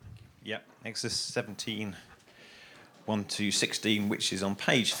Yeah, Exodus 17, 1 to 16, which is on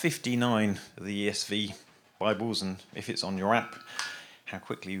page 59 of the ESV Bibles, and if it's on your app, how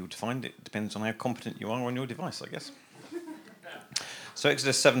quickly you would find it depends on how competent you are on your device, I guess. So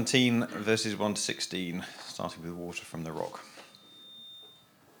Exodus 17, verses 1 to 16, starting with water from the rock.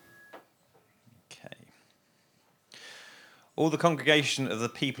 Okay. All the congregation of the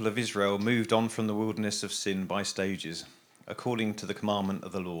people of Israel moved on from the wilderness of Sin by stages, according to the commandment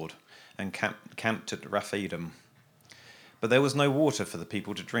of the Lord, and camped at Rephidim. But there was no water for the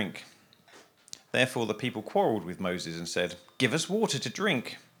people to drink. Therefore the people quarrelled with Moses and said, "Give us water to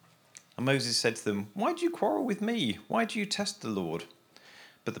drink." And Moses said to them, "Why do you quarrel with me? Why do you test the Lord?"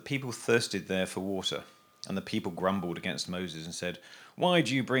 But the people thirsted there for water. And the people grumbled against Moses and said, "Why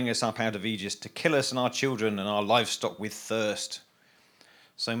do you bring us up out of Egypt to kill us and our children and our livestock with thirst?"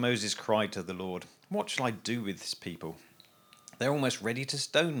 So Moses cried to the Lord, "What shall I do with this people? They're almost ready to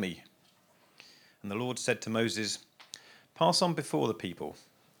stone me." And the Lord said to Moses, "Pass on before the people,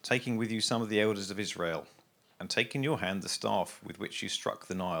 taking with you some of the elders of Israel, and take in your hand the staff with which you struck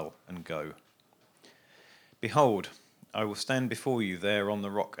the Nile, and go. Behold, I will stand before you there on the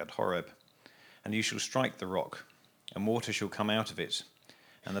rock at Horeb, and you shall strike the rock, and water shall come out of it,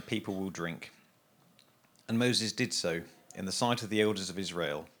 and the people will drink." And Moses did so in the sight of the elders of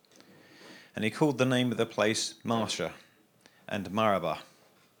Israel. And he called the name of the place Marshah and Meribah,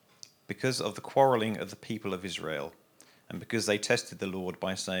 because of the quarrelling of the people of Israel, and because they tested the Lord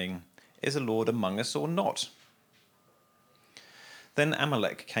by saying, "Is the Lord among us or not?" Then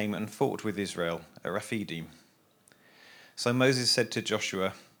Amalek came and fought with Israel at Rephidim. So Moses said to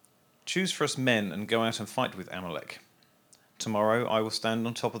Joshua, "Choose for us men and go out and fight with Amalek. Tomorrow I will stand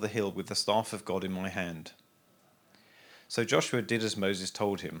on top of the hill with the staff of God in my hand." So Joshua did as Moses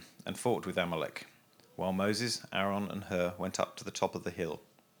told him and fought with Amalek, while Moses, Aaron, and Hur went up to the top of the hill.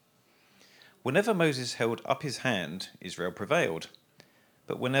 Whenever Moses held up his hand, Israel prevailed,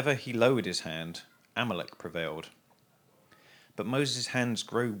 but whenever he lowered his hand, Amalek prevailed. But Moses' hands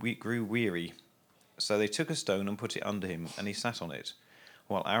grew weary, so they took a stone and put it under him, and he sat on it,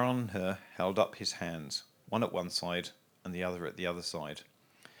 while Aaron and Hur held up his hands, one at one side and the other at the other side.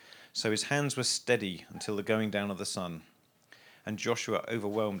 So his hands were steady until the going down of the sun, and Joshua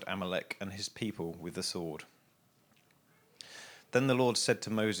overwhelmed Amalek and his people with the sword. Then the Lord said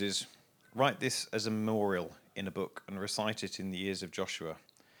to Moses, "Write this as a memorial in a book and recite it in the ears of Joshua,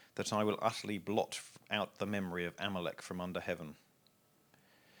 that I will utterly blot out the memory of Amalek from under heaven."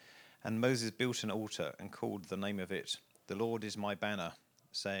 And Moses built an altar and called the name of it, "The Lord is my banner,"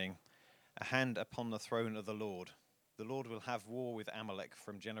 saying, "A hand upon the throne of the Lord. The Lord will have war with Amalek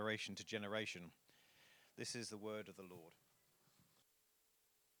from generation to generation." This is the word of the Lord.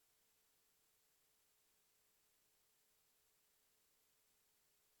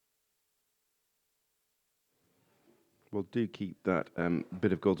 Well, do keep that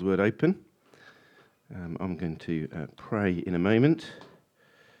bit of God's word open. I'm going to pray in a moment,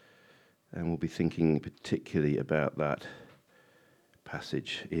 and we'll be thinking particularly about that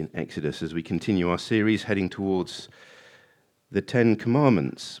passage in Exodus as we continue our series heading towards the Ten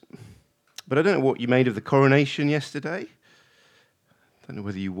Commandments. But I don't know what you made of the coronation yesterday. I don't know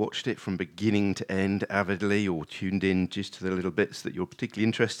whether you watched it from beginning to end avidly or tuned in just to the little bits that you're particularly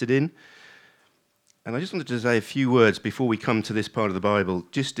interested in. And I just wanted to say a few words before we come to this part of the Bible,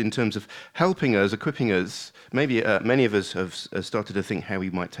 just in terms of helping us, equipping us. Maybe many of us have started to think how we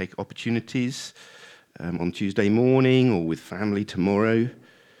might take opportunities on Tuesday morning or with family tomorrow.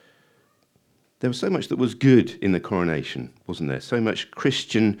 There was so much that was good in the coronation, wasn't there? So much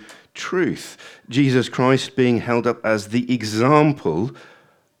Christian truth. Jesus Christ being held up as the example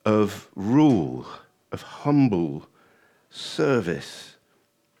of rule, of humble service.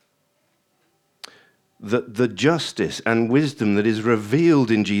 The justice and wisdom that is revealed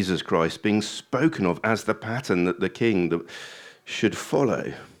in Jesus Christ being spoken of as the pattern that the king should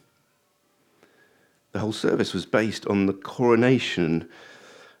follow. The whole service was based on the coronation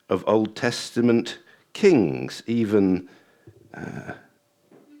of Old Testament kings, even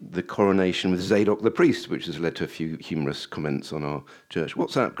the coronation with Zadok the priest, which has led to a few humorous comments on our church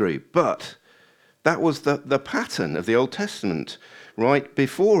WhatsApp group. But that was the pattern of the Old Testament right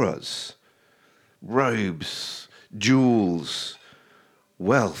before us. Robes, jewels,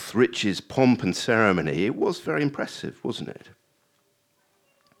 wealth, riches, pomp and ceremony. It was very impressive, wasn't it?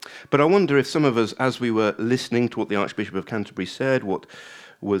 But I wonder if some of us, as we were listening to what the Archbishop of Canterbury said, what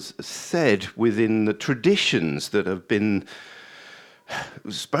was said within the traditions that have been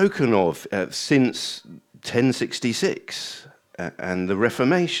spoken of since 1066 and the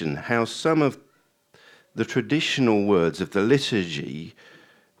Reformation, how some of the traditional words of the liturgy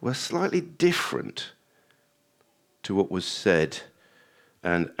were slightly different to what was said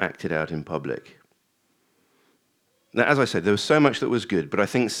and acted out in public. Now, as I said, there was so much that was good, but I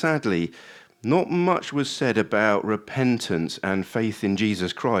think sadly, not much was said about repentance and faith in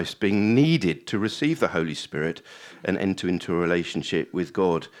Jesus Christ being needed to receive the Holy Spirit and enter into a relationship with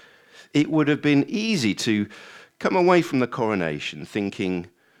God. It would have been easy to come away from the coronation thinking,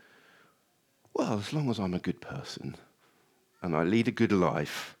 well, as long as I'm a good person and I lead a good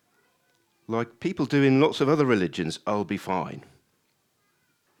life, like people do in lots of other religions, I'll be fine.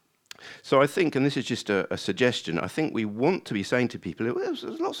 So I think, and this is just a suggestion, I think we want to be saying to people, there was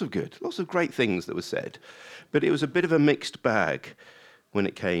lots of good, lots of great things that were said, but it was a bit of a mixed bag when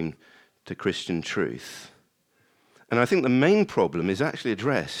it came to Christian truth. And I think the main problem is actually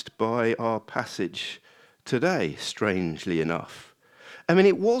addressed by our passage today, strangely enough. I mean,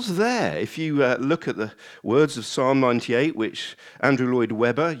 it was there. If you look at the words of Psalm 98, which Andrew Lloyd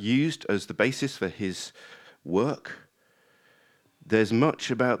Webber used as the basis for his work, there's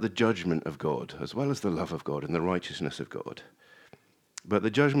much about the judgment of God, as well as the love of God and the righteousness of God. But the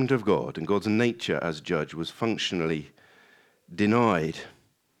judgment of God and God's nature as judge was functionally denied,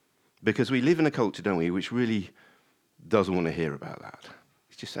 because we live in a culture, don't we, which really doesn't want to hear about that.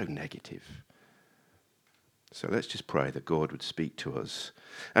 It's just so negative. So let's just pray that God would speak to us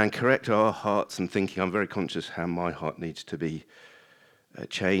and correct our hearts and thinking. I'm very conscious how my heart needs to be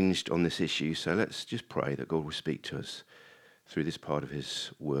changed on this issue. So let's just pray that God will speak to us through this part of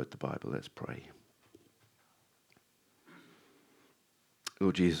his word, the Bible. Let's pray.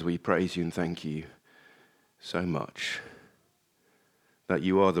 Lord Jesus, we praise you and thank you so much that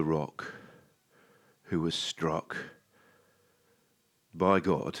you are the rock who was struck by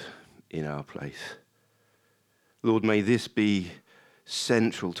God in our place. Lord, may this be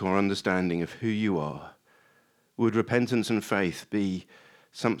central to our understanding of who you are. Would repentance and faith be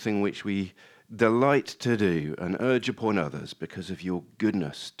something which we delight to do and urge upon others because of your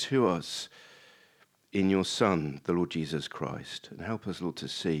goodness to us in your Son, the Lord Jesus Christ. And help us, Lord, to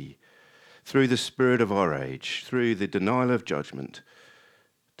see through the spirit of our age, through the denial of judgment,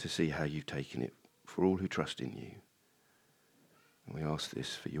 to see how you've taken it for all who trust in you. And we ask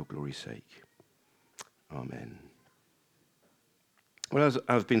this for your glory's sake. Amen. Well, as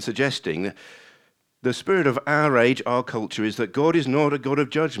I've been suggesting, the spirit of our age, our culture, is that God is not a God of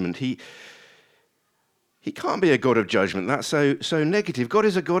judgment. He can't be a God of judgment. That's so negative. God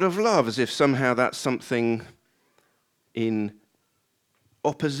is a God of love, as if somehow that's something in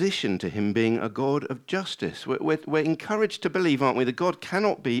opposition to him being a God of justice. We're encouraged to believe, aren't we, that God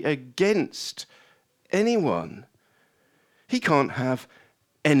cannot be against anyone. He can't have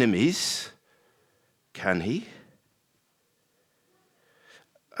enemies, can he?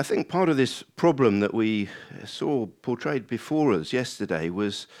 I think part of this problem that we saw portrayed before us yesterday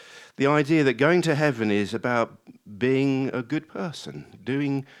was the idea that going to heaven is about being a good person,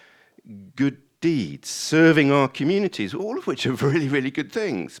 doing good deeds, serving our communities, all of which are really, really good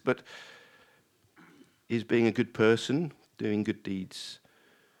things. But is being a good person, doing good deeds,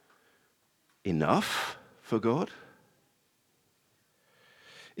 enough for God?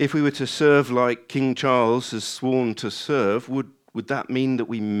 If we were to serve like King Charles has sworn to serve, would that mean that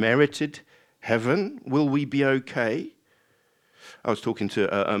we merited heaven? Will we be okay? I was talking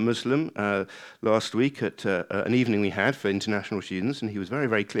to a Muslim last week at an evening we had for international students, and he was very,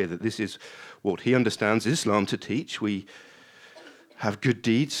 very clear that this is what he understands Islam to teach. We have good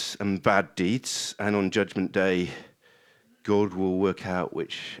deeds and bad deeds, and on Judgment Day, God will work out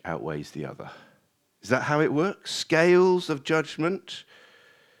which outweighs the other. Is that how it works? Scales of judgment?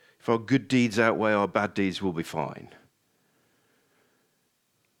 If our good deeds outweigh our bad deeds, we'll be fine.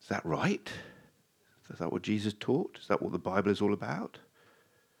 Is that right? Is that what Jesus taught? Is that what the Bible is all about?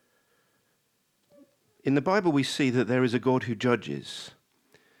 In the Bible, we see that there is a God who judges,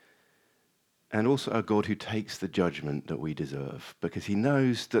 and also a God who takes the judgment that we deserve, because he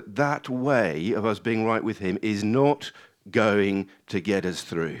knows that that way of us being right with him is not going to get us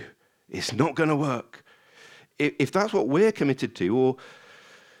through. It's not going to work. If that's what we're committed to, or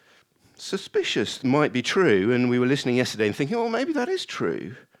suspicious might be true, and we were listening yesterday and thinking, oh, maybe that is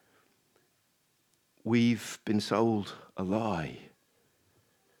true, we've been sold a lie.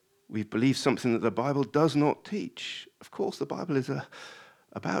 We've believed something that the Bible does not teach. Of course, the Bible is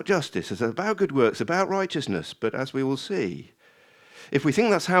about justice, it's about good works, about righteousness, but as we will see, if we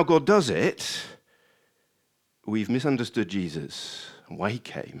think that's how God does it, we've misunderstood Jesus and why he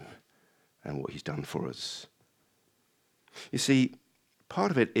came and what he's done for us. You see,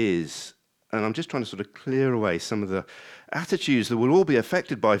 part of it is, and I'm just trying to sort of clear away some of the attitudes that we'll all be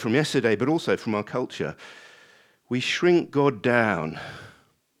affected by from yesterday, but also from our culture. We shrink God down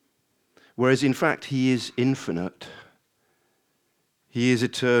Whereas in fact he is infinite. He is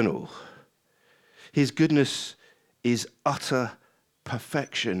eternal. His goodness is utter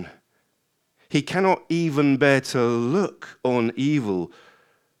perfection. He cannot even bear to look on evil.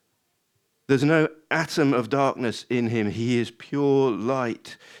 There's no atom of darkness in him. He is pure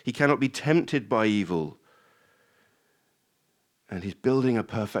light. He cannot be tempted by evil. And he's building a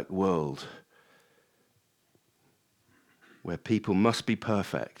perfect world where people must be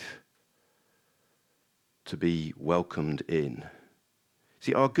perfect to be welcomed in.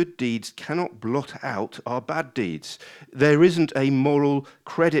 See, our good deeds cannot blot out our bad deeds. There isn't a moral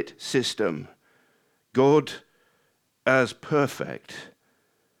credit system. God, as perfect,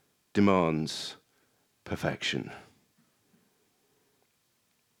 demands perfection.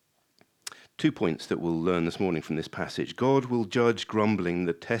 2 points that we'll learn this morning from this passage. God will judge grumbling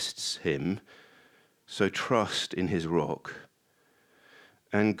that tests him, so trust in his rock.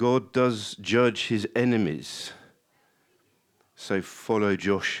 And God does judge his enemies, so follow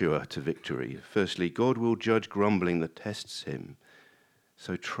Joshua to victory. Firstly, God will judge grumbling that tests him,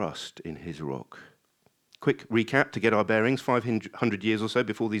 so trust in his rock. Quick recap to get our bearings. 500 years or so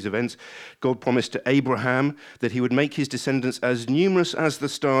before these events, God promised to Abraham that he would make his descendants as numerous as the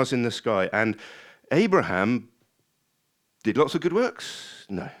stars in the sky. And Abraham did lots of good works?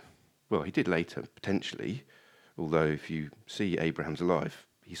 No. Well, he did later, potentially. Although if you see Abraham's life,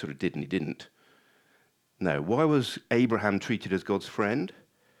 he sort of did and he didn't. No. Why was Abraham treated as God's friend?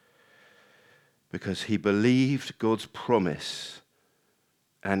 Because he believed God's promise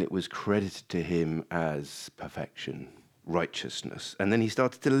and it was credited to him as perfection, righteousness. And then he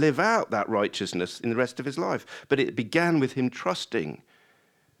started to live out that righteousness in the rest of his life. But it began with him trusting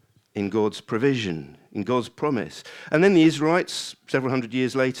in God's provision, in God's promise. And then the Israelites, several hundred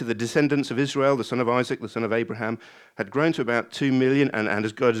years later, the descendants of Israel, the son of Isaac, the son of Abraham, had grown to about 2 million. And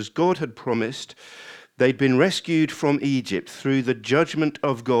as God had promised, they'd been rescued from Egypt through the judgment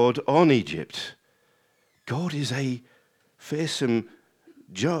of God on Egypt. God is a fearsome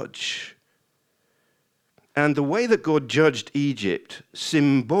judge. And the way that God judged Egypt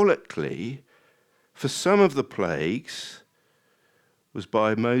symbolically for some of the plagues was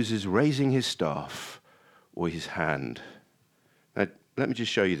by Moses raising his staff or his hand. Now, let me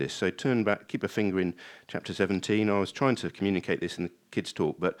just show you this. So turn back, keep a finger in chapter 17. I was trying to communicate this in the kids'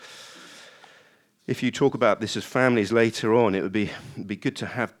 talk, but if you talk about this as families later on, it would be good to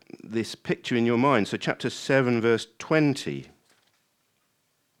have this picture in your mind. So chapter 7, verse 20.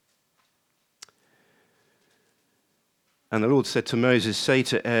 And the Lord said to Moses, say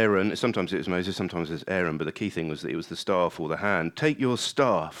to Aaron, sometimes it was Moses, sometimes it was Aaron, but the key thing was that it was the staff or the hand. Take your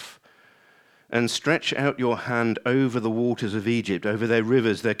staff and stretch out your hand over the waters of Egypt, over their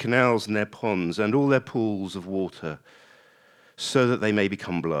rivers, their canals and their ponds, and all their pools of water, so that they may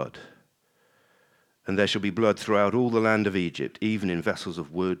become blood. And there shall be blood throughout all the land of Egypt, even in vessels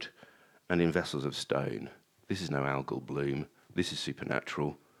of wood and in vessels of stone. This is no algal bloom. This is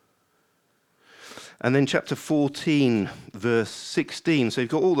supernatural. And then chapter 14, verse 16. So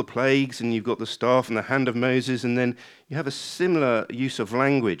you've got all the plagues, and you've got the staff and the hand of Moses, and then you have a similar use of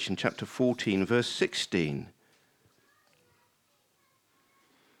language in chapter 14, verse 16.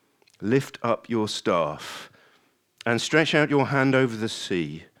 Lift up your staff and stretch out your hand over the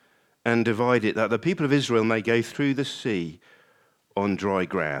sea and divide it, that the people of Israel may go through the sea on dry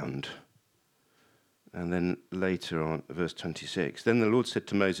ground. And then later on, verse 26, then the Lord said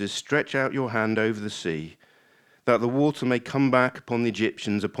to Moses, stretch out your hand over the sea, that the water may come back upon the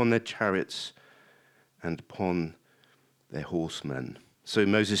Egyptians, upon their chariots, and upon their horsemen. So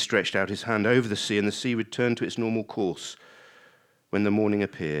Moses stretched out his hand over the sea, and the sea returned to its normal course when the morning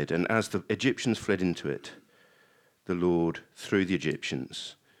appeared. And as the Egyptians fled into it, the Lord threw the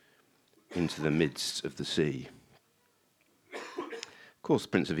Egyptians into the midst of the sea. Of course, the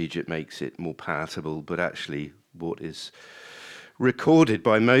Prince of Egypt makes it more palatable, but actually what is recorded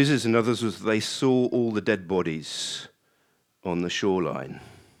by Moses and others was they saw all the dead bodies on the shoreline.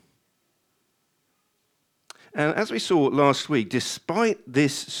 And as we saw last week, despite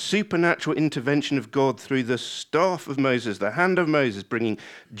this supernatural intervention of God through the staff of Moses, the hand of Moses bringing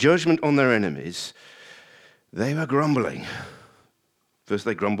judgment on their enemies, they were grumbling. First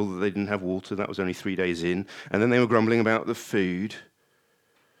they grumbled that they didn't have water, that was only 3 days in, and then they were grumbling about the food.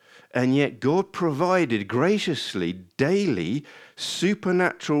 And yet God provided graciously daily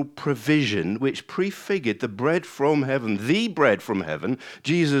supernatural provision which prefigured the bread from heaven,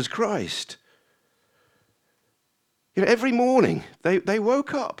 Jesus Christ. You know, every morning they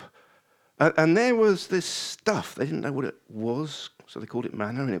woke up And there was this stuff. They didn't know what it was, so they called it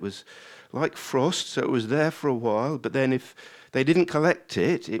manna, and it was like frost, so it was there for a while, but then if they didn't collect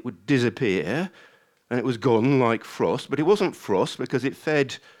it, it would disappear, and it was gone like frost. But it wasn't frost because it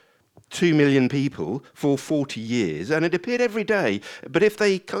fed 2 million people for 40 years, and it appeared every day. But if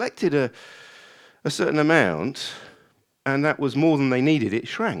they collected a certain amount, and that was more than they needed, it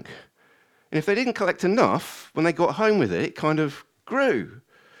shrank. And if they didn't collect enough, when they got home with it, it kind of grew.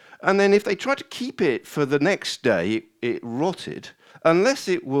 And then if they tried to keep it for the next day, it rotted, unless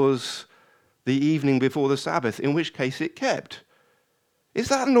it was the evening before the Sabbath, in which case it kept. Is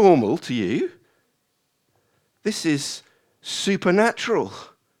that normal to you? This is supernatural.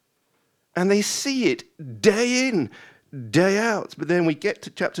 And they see it day in, day out. But then we get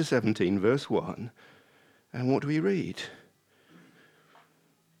to chapter 17, verse 1, and what do we read?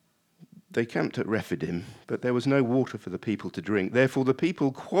 They camped at Rephidim, but there was no water for the people to drink. Therefore the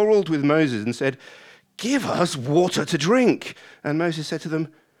people quarreled with Moses and said, "Give us water to drink." And Moses said to them,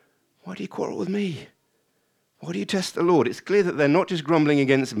 "Why do you quarrel with me? Why do you test the Lord?" It's clear that they're not just grumbling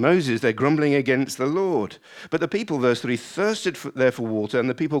against Moses, they're grumbling against the Lord. But the people, verse 3, thirsted there for water, and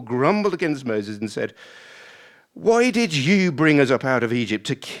the people grumbled against Moses and said, "Why did you bring us up out of Egypt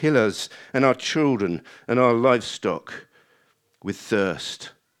to kill us and our children and our livestock with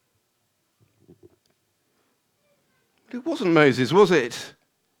thirst?" But it wasn't Moses, was it?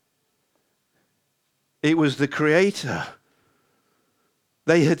 It was the Creator.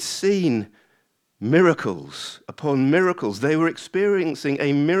 They had seen miracles upon miracles. They were experiencing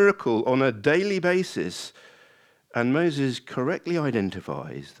a miracle on a daily basis. And Moses correctly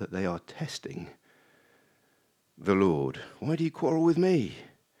identifies that they are testing the Lord. Why do you quarrel with me?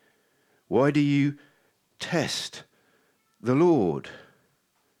 Why do you test the Lord?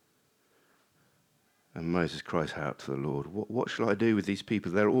 And Moses cries out to the Lord, what shall I do with these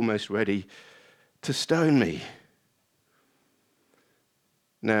people? They're almost ready to stone me.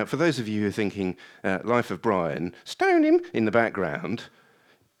 Now, for those of you who are thinking, Life of Brian, stone him in the background,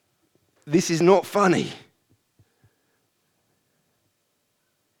 this is not funny.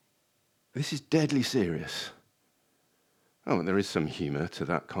 This is deadly serious. Oh, and there is some humour to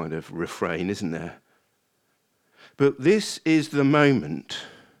that kind of refrain, isn't there? But this is the moment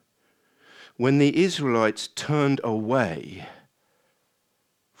when the Israelites turned away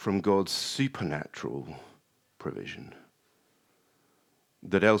from God's supernatural provision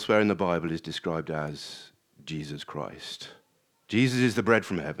that elsewhere in the Bible is described as Jesus Christ. Jesus is the bread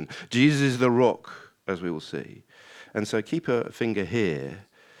from heaven. Jesus is the rock, as we will see. And so keep a finger here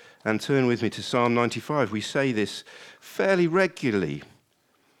and turn with me to Psalm 95. We say this fairly regularly,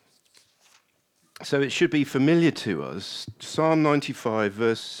 so it should be familiar to us. Psalm 95,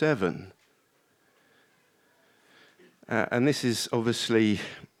 verse 7. And this is obviously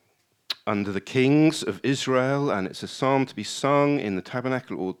under the kings of Israel, and it's a psalm to be sung in the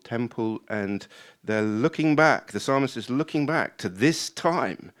tabernacle or temple, and they're looking back. The psalmist is looking back to this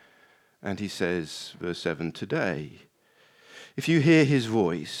time, and he says, verse 7, "Today, if you hear his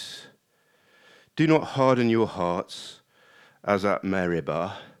voice, do not harden your hearts as at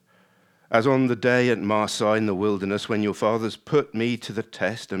Meribah, as on the day at Massah in the wilderness, when your fathers put me to the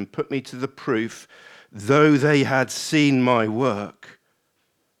test and put me to the proof, though they had seen my work."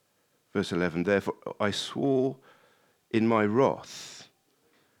 Verse 11, "Therefore I swore in my wrath,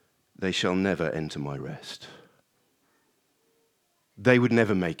 they shall never enter my rest." They would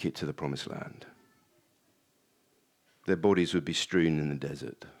never make it to the promised land. Their bodies would be strewn in the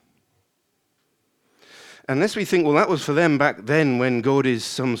desert. Unless we think, well, that was for them back then when God is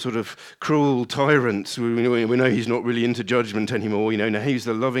some sort of cruel tyrant. We know he's not really into judgment anymore. Now he's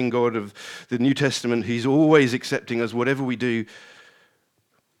the loving God of the New Testament. He's always accepting us, whatever we do.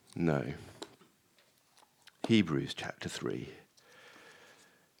 No. Hebrews chapter 3.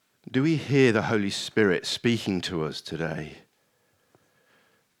 Do we hear the Holy Spirit speaking to us today?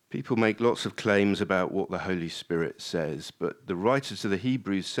 People make lots of claims about what the Holy Spirit says, but the writer to the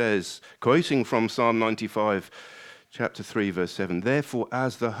Hebrews says, quoting from Psalm 95, chapter 3, verse 7, "Therefore,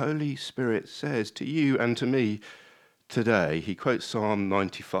 as the Holy Spirit says to you and to me today," he quotes Psalm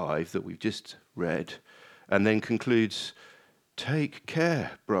 95 that we've just read, and then concludes, "Take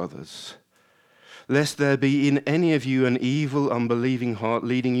care, brothers, lest there be in any of you an evil, unbelieving heart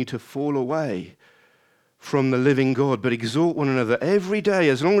leading you to fall away from the living God, but exhort one another every day,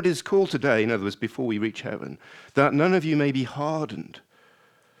 as long as it is called today," in other words, before we reach heaven, "that none of you may be hardened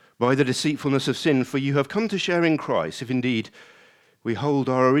by the deceitfulness of sin, for you have come to share in Christ, if indeed we hold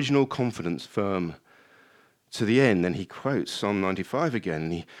our original confidence firm to the end." Then he quotes Psalm 95 again,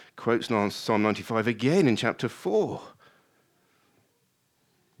 and he quotes Psalm 95 again in chapter 4.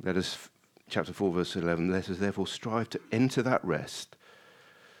 Let us chapter 4, verse 11, let us therefore strive to enter that rest,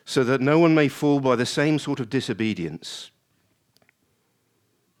 so that no one may fall by the same sort of disobedience.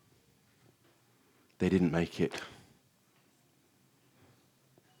 They didn't make it.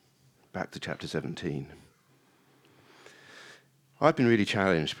 Back to chapter 17. I've been really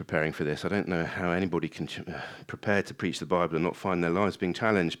challenged preparing for this. I don't know how anybody can prepare to preach the Bible and not find their lives being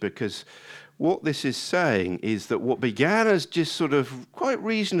challenged, because what this is saying is that what began as just sort of quite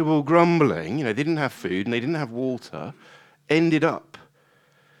reasonable grumbling, they didn't have food and they didn't have water, ended up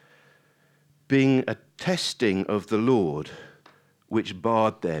being a testing of the Lord, which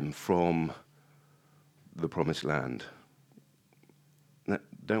barred them from the promised land. Now,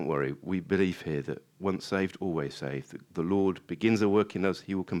 don't worry, we believe here that once saved, always saved. The Lord begins a work in us,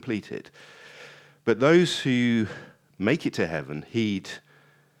 he will complete it. But those who make it to heaven heed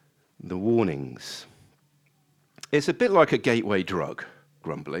the warnings. It's a bit like a gateway drug,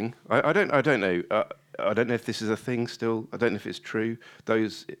 grumbling. I don't know. I don't know if this is a thing still. I don't know if it's true.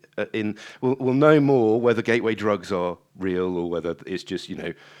 Those will know more whether gateway drugs are real or whether it's just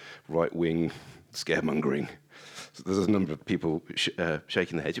right-wing scaremongering. So there's a number of people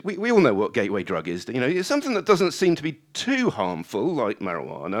shaking their heads. We all know what gateway drug is. It's something that doesn't seem to be too harmful, like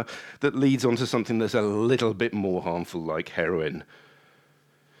marijuana, that leads on to something that's a little bit more harmful, like heroin.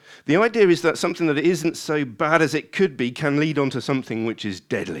 The idea is that something that isn't so bad as it could be can lead on to something which is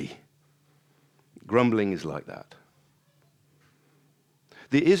deadly. Grumbling is like that.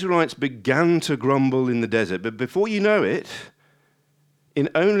 The Israelites began to grumble in the desert, but before you know it, in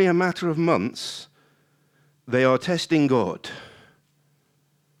only a matter of months, they are testing God,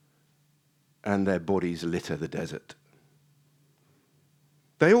 and their bodies litter the desert.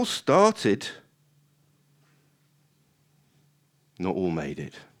 They all started, not all made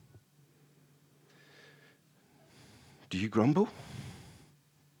it. Do you grumble?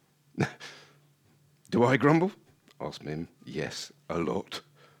 Do I grumble? Asked Mim. Yes, a lot.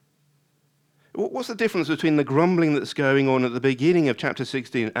 What's the difference between the grumbling that's going on at the beginning of chapter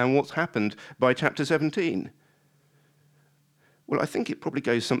 16 and what's happened by chapter 17? Well, I think it probably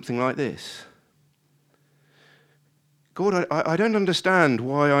goes something like this. God, I don't understand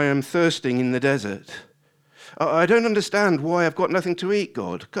why I am thirsting in the desert. I don't understand why I've got nothing to eat,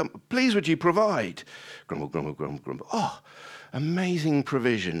 God. Come, please would you provide? Grumble, grumble, grumble, grumble. Oh, amazing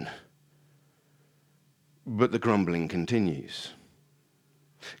provision. But the grumbling continues.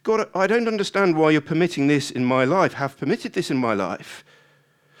 God, I don't understand why you're permitting this in my life, have permitted this in my life.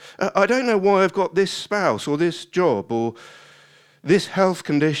 I don't know why I've got this spouse or this job or this health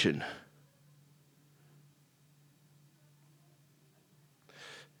condition.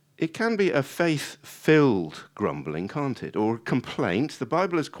 It can be a faith-filled grumbling, can't it? Or complaint. The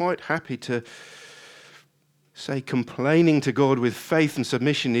Bible is quite happy to say complaining to God with faith and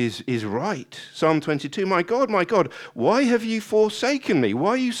submission is right. Psalm 22, my God, why have you forsaken me?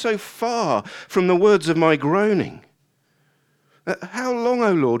 Why are you so far from the words of my groaning? How long,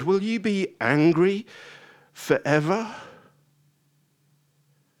 O Lord, will you be angry forever?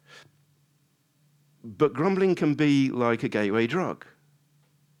 But grumbling can be like a gateway drug.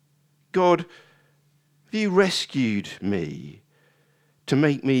 God, have you rescued me to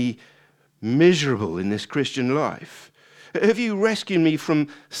make me miserable in this Christian life? Have you rescued me from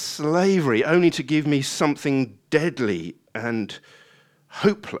slavery only to give me something deadly and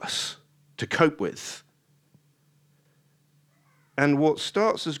hopeless to cope with? And what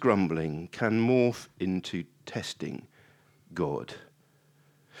starts as grumbling can morph into testing God.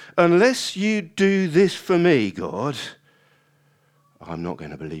 Unless you do this for me, God, I'm not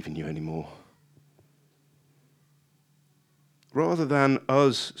going to believe in you anymore. Rather than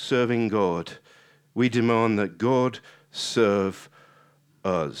us serving God, we demand that God serve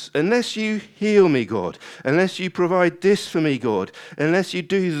us. Unless you heal me, God, unless you provide this for me, God, unless you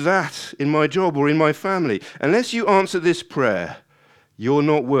do that in my job or in my family, unless you answer this prayer, you're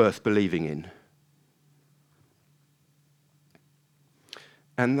not worth believing in.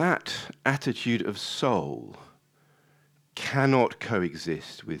 And that attitude of soul cannot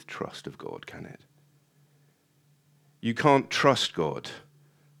coexist with trust of God, can it? You can't trust God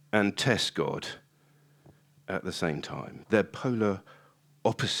and test God at the same time. They're polar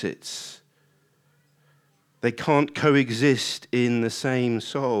opposites. They can't coexist in the same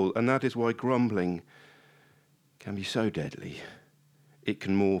soul, and that is why grumbling can be so deadly. It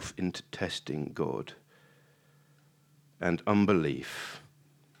can morph into testing God and unbelief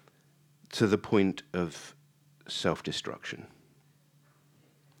to the point of self-destruction.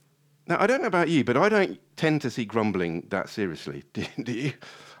 Now, I don't know about you, but I don't tend to see grumbling that seriously. Do you?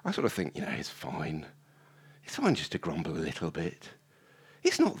 I sort of think, it's fine. It's fine just to grumble a little bit.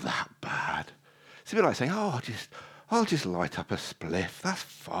 It's not that bad. It's a bit like saying, oh, I'll just light up a spliff. That's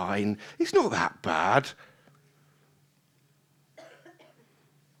fine. It's not that bad.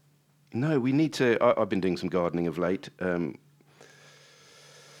 No, we need to... I've been doing some gardening of late.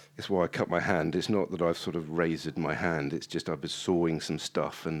 It's why I cut my hand. It's not that I've sort of razored my hand. It's just I was sawing some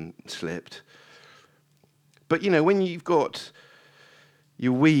stuff and slipped. But, when you've got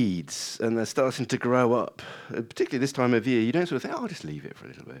your weeds and they're starting to grow up, particularly this time of year, you don't sort of think, I'll just leave it for a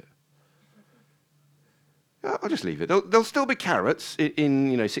little bit. I'll just leave it. There'll still be carrots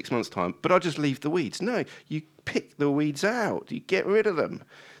in 6 months' time, but I'll just leave the weeds. No, you pick the weeds out. You get rid of them.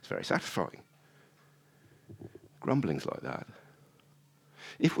 It's very satisfying. Grumbling's like that.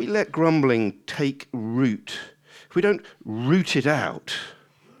 If we let grumbling take root, if we don't root it out,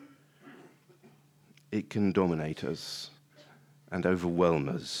 it can dominate us and overwhelm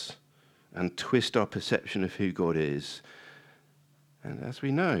us and twist our perception of who God is. And as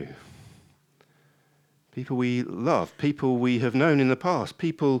we know, people we love, people we have known in the past,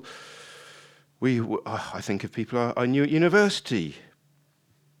 people I think of people I knew at university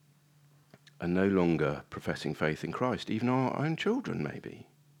are no longer professing faith in Christ, even our own children maybe.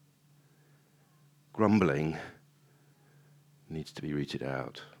 Grumbling needs to be rooted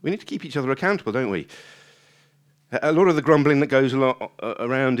out. We need to keep each other accountable, don't we? A lot of the grumbling that goes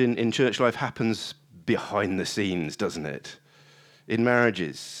around in church life happens behind the scenes, doesn't it? In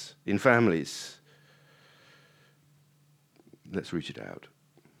marriages, in families. Let's root it out.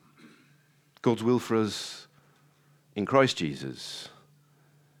 God's will for us in Christ Jesus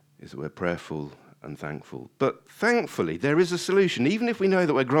is that we're prayerful and thankful. But thankfully, there is a solution, even if we know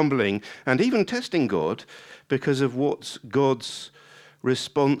that we're grumbling and even testing God because of what God's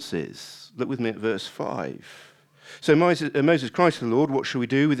response is. Look with me at verse 5. So Moses cried to the Lord, what shall we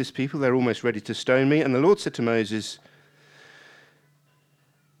do with this people? They're almost ready to stone me. And the Lord said to Moses,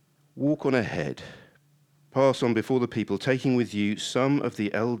 walk on ahead. Pass on before the people, taking with you some of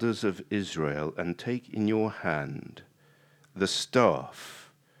the elders of Israel, and take in your hand the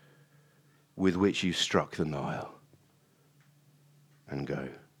staff with which you struck the Nile. And go.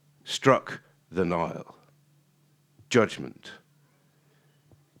 Struck the Nile. Judgment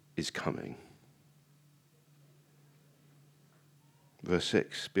is coming. Verse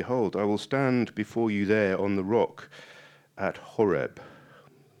 6, behold, I will stand before you there on the rock at Horeb,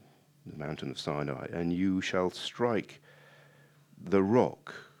 the mountain of Sinai, and you shall strike the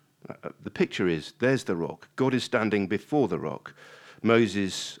rock. The picture is, there's the rock. God is standing before the rock.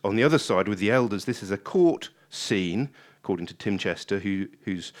 Moses on the other side with the elders. This is a court scene, according to Tim Chester,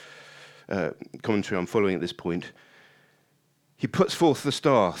 whose commentary I'm following at this point. He puts forth the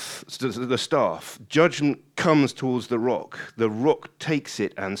staff. Judgment comes towards the rock. The rock takes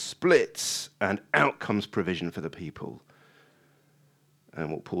it and splits, and out comes provision for the people.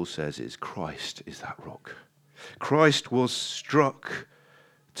 And what Paul says is Christ is that rock. Christ was struck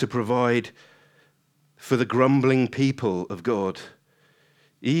to provide for the grumbling people of God.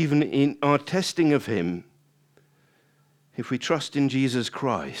 Even in our testing of him, if we trust in Jesus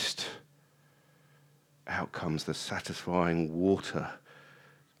Christ, out comes the satisfying water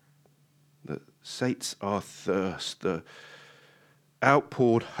that sates our thirst, the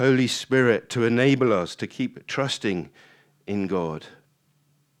outpoured Holy Spirit to enable us to keep trusting in God.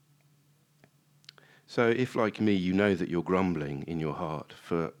 So if, like me, you know that you're grumbling in your heart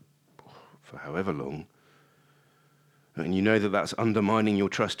for however long, and you know that that's undermining your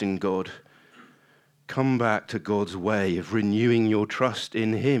trust in God, come back to God's way of renewing your trust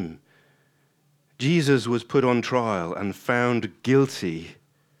in him. Jesus was put on trial and found guilty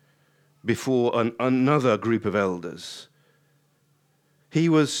before another group of elders. He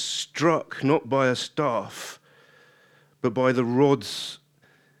was struck not by a staff, but by the rods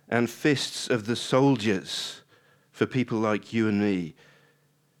and fists of the soldiers for people like you and me.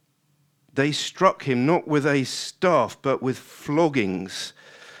 They struck him not with a staff, but with floggings,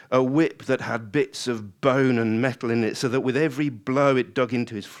 a whip that had bits of bone and metal in it, so that with every blow it dug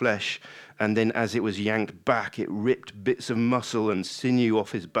into his flesh, and then as it was yanked back, it ripped bits of muscle and sinew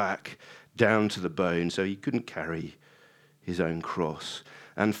off his back down to the bone, so he couldn't carry his own cross.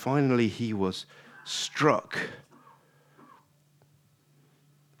 And finally he was struck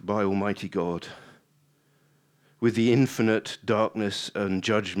by Almighty God with the infinite darkness and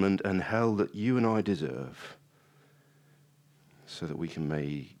judgment and hell that you and I deserve, so that we can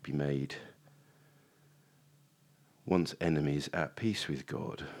be made once enemies at peace with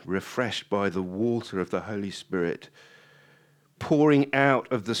God, refreshed by the water of the Holy Spirit, pouring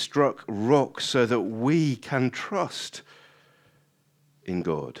out of the struck rock so that we can trust in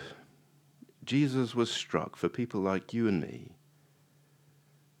God. Jesus was struck for people like you and me,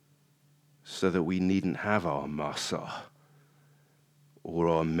 so that we needn't have our Massah or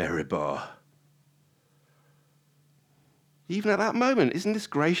our Meribah. Even at that moment, isn't this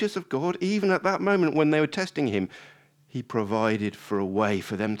gracious of God? Even at that moment when they were testing him, he provided for a way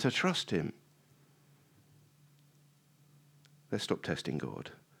for them to trust him. Let's stop testing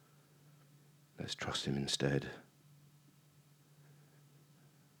God. Let's trust him instead.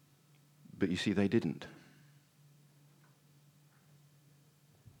 But you see, they didn't.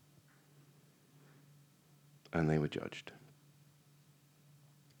 And they were judged.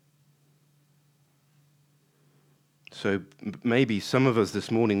 So maybe some of us this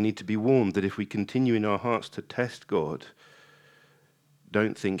morning need to be warned that if we continue in our hearts to test God,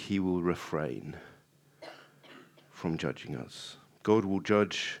 don't think he will refrain from judging us. God will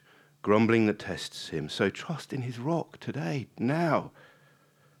judge grumbling that tests him. So trust in his rock today, now.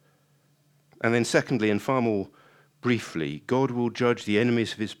 And then secondly, and far more briefly, God will judge the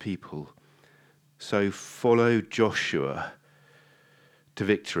enemies of his people. So follow Joshua to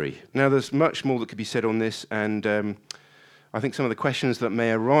victory. Now, there's much more that could be said on this, and I think some of the questions that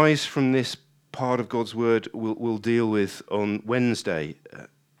may arise from this part of God's word we'll deal with on Wednesday.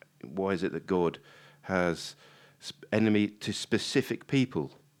 Why is it that God has enemy to specific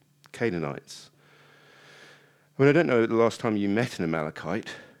people, Canaanites? I mean, I don't know the last time you met an Amalekite.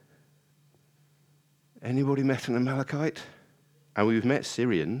 Anybody met an Amalekite? And we've met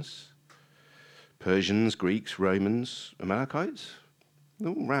Syrians, Persians, Greeks, Romans, Amalekites. They're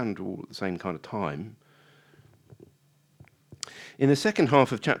all around all at the same kind of time. In the second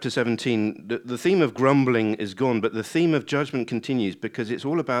half of chapter 17, the theme of grumbling is gone, but the theme of judgment continues because it's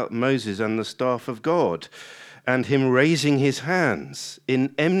all about Moses and the staff of God and him raising his hands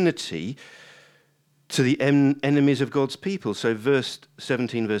in enmity to the enemies of God's people. So verse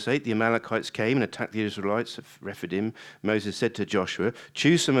 17, verse 8, the Amalekites came and attacked the Israelites of Rephidim. Moses said to Joshua,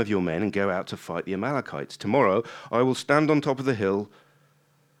 "Choose some of your men and go out to fight the Amalekites. Tomorrow I will stand on top of the hill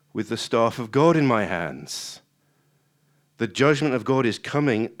with the staff of God in my hands." The judgment of God is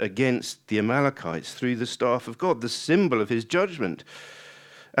coming against the Amalekites through the staff of God, the symbol of his judgment.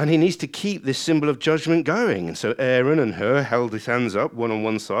 And he needs to keep this symbol of judgment going. And so Aaron and Hur held his hands up, one on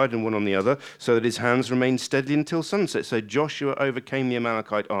one side and one on the other, so that his hands remained steady until sunset. So Joshua overcame the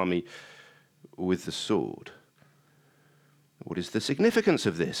Amalekite army with the sword. What is the significance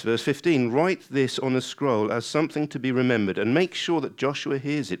of this? Verse 15, write this on a scroll as something to be remembered, and make sure that Joshua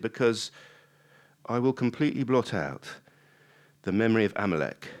hears it, because I will completely blot out the memory of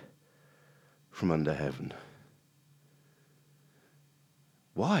Amalek from under heaven.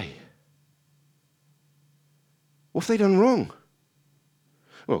 Why? What have they done wrong?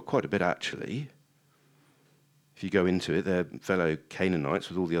 Well, quite a bit, actually. If you go into it, they're fellow Canaanites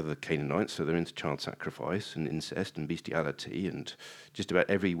with all the other Canaanites, so they're into child sacrifice and incest and bestiality and just about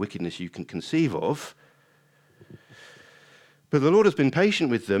every wickedness you can conceive of. But the Lord has been patient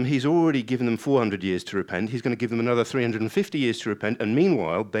with them. He's already given them 400 years to repent. He's going to give them another 350 years to repent. And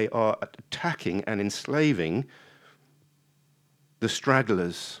meanwhile, they are attacking and enslaving the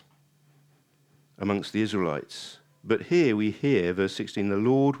stragglers amongst the Israelites. But here we hear, verse 16, the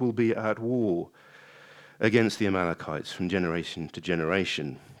Lord will be at war against the Amalekites from generation to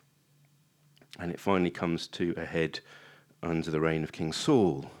generation. And it finally comes to a head under the reign of King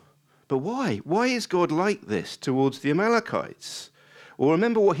Saul. But why? Why is God like this towards the Amalekites? Well,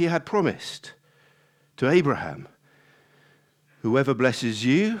 remember what he had promised to Abraham. Whoever blesses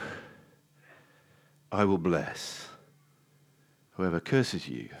you, I will bless. Whoever curses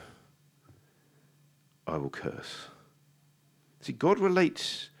you, I will curse. See, God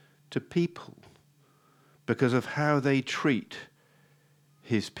relates to people because of how they treat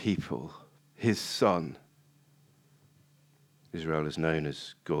his people, his son. Israel is known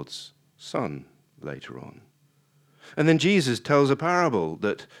as God's son later on. And then Jesus tells a parable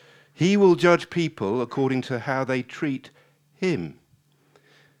that he will judge people according to how they treat him.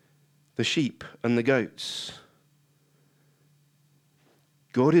 The sheep and the goats.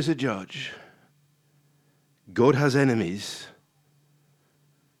 God is a judge. God has enemies.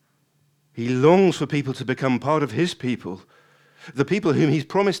 He longs for people to become part of his people, the people whom he's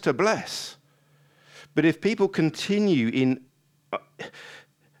promised to bless. But if people continue in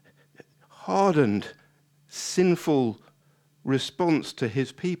hardened, sinful response to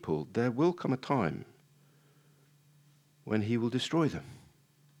his people, there will come a time when he will destroy them.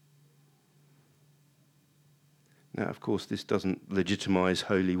 Now, of course, this doesn't legitimize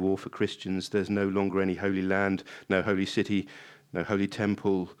holy war for Christians. There's no longer any holy land, no holy city, no holy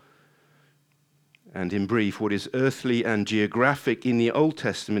temple. And in brief, what is earthly and geographic in the Old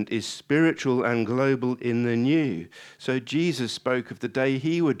Testament is spiritual and global in the New. So Jesus spoke of the day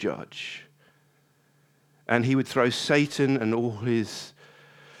he would judge. And he would throw Satan and all his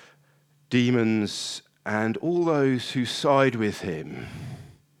demons and all those who side with him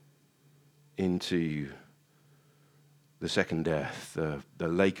into the second death, the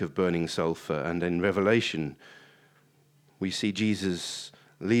lake of burning sulfur. And in Revelation, we see Jesus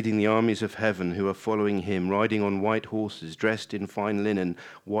leading the armies of heaven who are following him, riding on white horses, dressed in fine linen,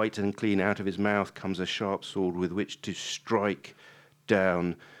 white and clean. Out of his mouth comes a sharp sword with which to strike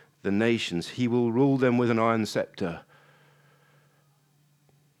down the nations. He will rule them with an iron scepter,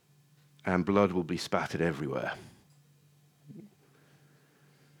 and blood will be spattered everywhere.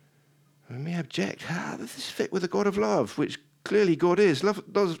 We may object, how does this fit with the God of love, which clearly God is?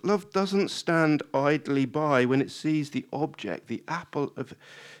 Love doesn't stand idly by when it sees the object, the apple of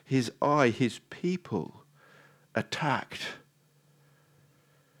his eye, his people, attacked.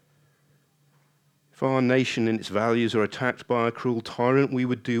 If our nation and its values are attacked by a cruel tyrant, we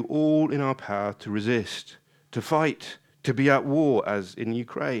would do all in our power to resist, to fight, to be at war, as in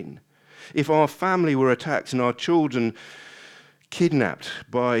Ukraine. If our family were attacked and our children kidnapped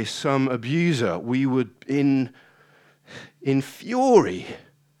by some abuser, we would in fury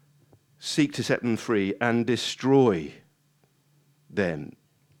seek to set them free and destroy them.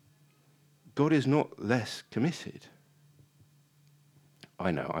 God is not less committed. I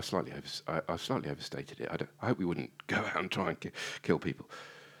know, I slightly overstated it. I hope we wouldn't go out and try and kill people.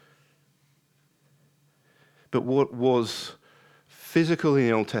 But what was physical in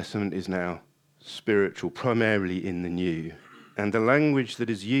the Old Testament is now spiritual, primarily in the New. And the language that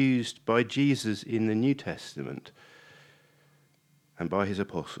is used by Jesus in the New Testament and by his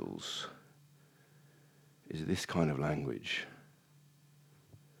apostles is this kind of language.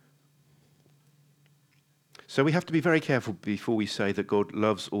 So we have to be very careful before we say that God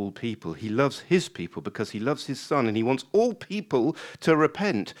loves all people. He loves his people because he loves his Son, and he wants all people to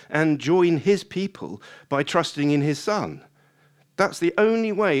repent and join his people by trusting in his Son. That's the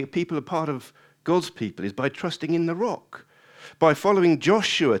only way people are part of God's people, is by trusting in the rock, by following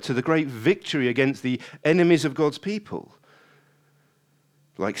Joshua to the great victory against the enemies of God's people,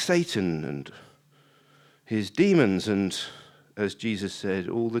 like Satan and his demons and, as Jesus said,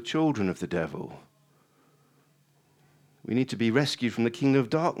 all the children of the devil. We need to be rescued from the kingdom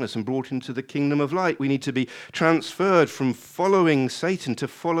of darkness and brought into the kingdom of light. We need to be transferred from following Satan to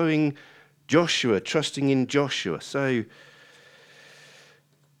following Joshua, trusting in Joshua. So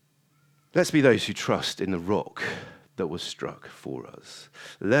let's be those who trust in the rock that was struck for us.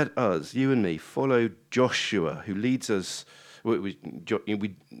 Let us, you and me, follow Joshua, who leads us.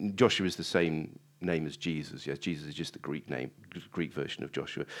 Joshua is the same name as Jesus. Yes, Jesus is just the Greek version of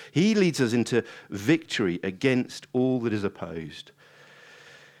Joshua. He leads us into victory against all that is opposed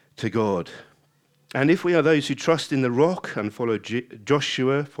to God. And if we are those who trust in the rock and follow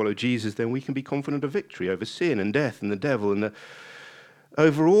Joshua, follow Jesus, then we can be confident of victory over sin and death and the devil and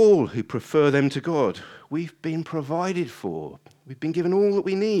over all who prefer them to God. We've been provided for. We've been given all that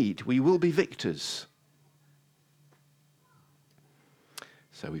we need. We will be victors.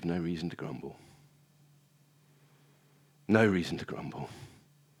 So we've no reason to grumble. No reason to grumble.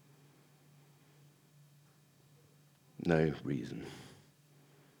 No reason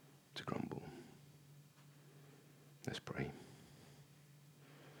to grumble. Let's pray.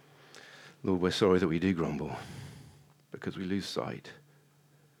 Lord, we're sorry that we do grumble because we lose sight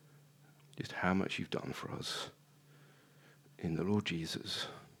just how much you've done for us in the Lord Jesus.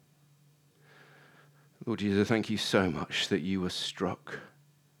 Lord Jesus, thank you so much that you were struck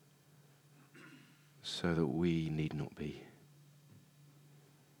so that we need not be.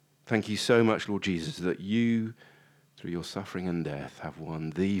 Thank you so much, Lord Jesus, that you, through your suffering and death, have won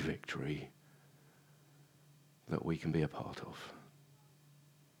the victory that we can be a part of.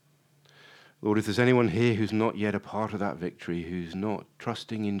 Lord, if there's anyone here who's not yet a part of that victory, who's not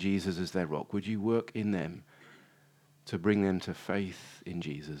trusting in Jesus as their rock, would you work in them to bring them to faith in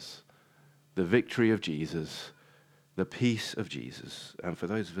Jesus, the victory of Jesus, the peace of Jesus. And for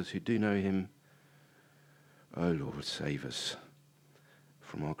those of us who do know him, oh Lord, save us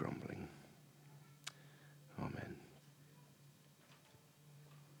from our grumbling.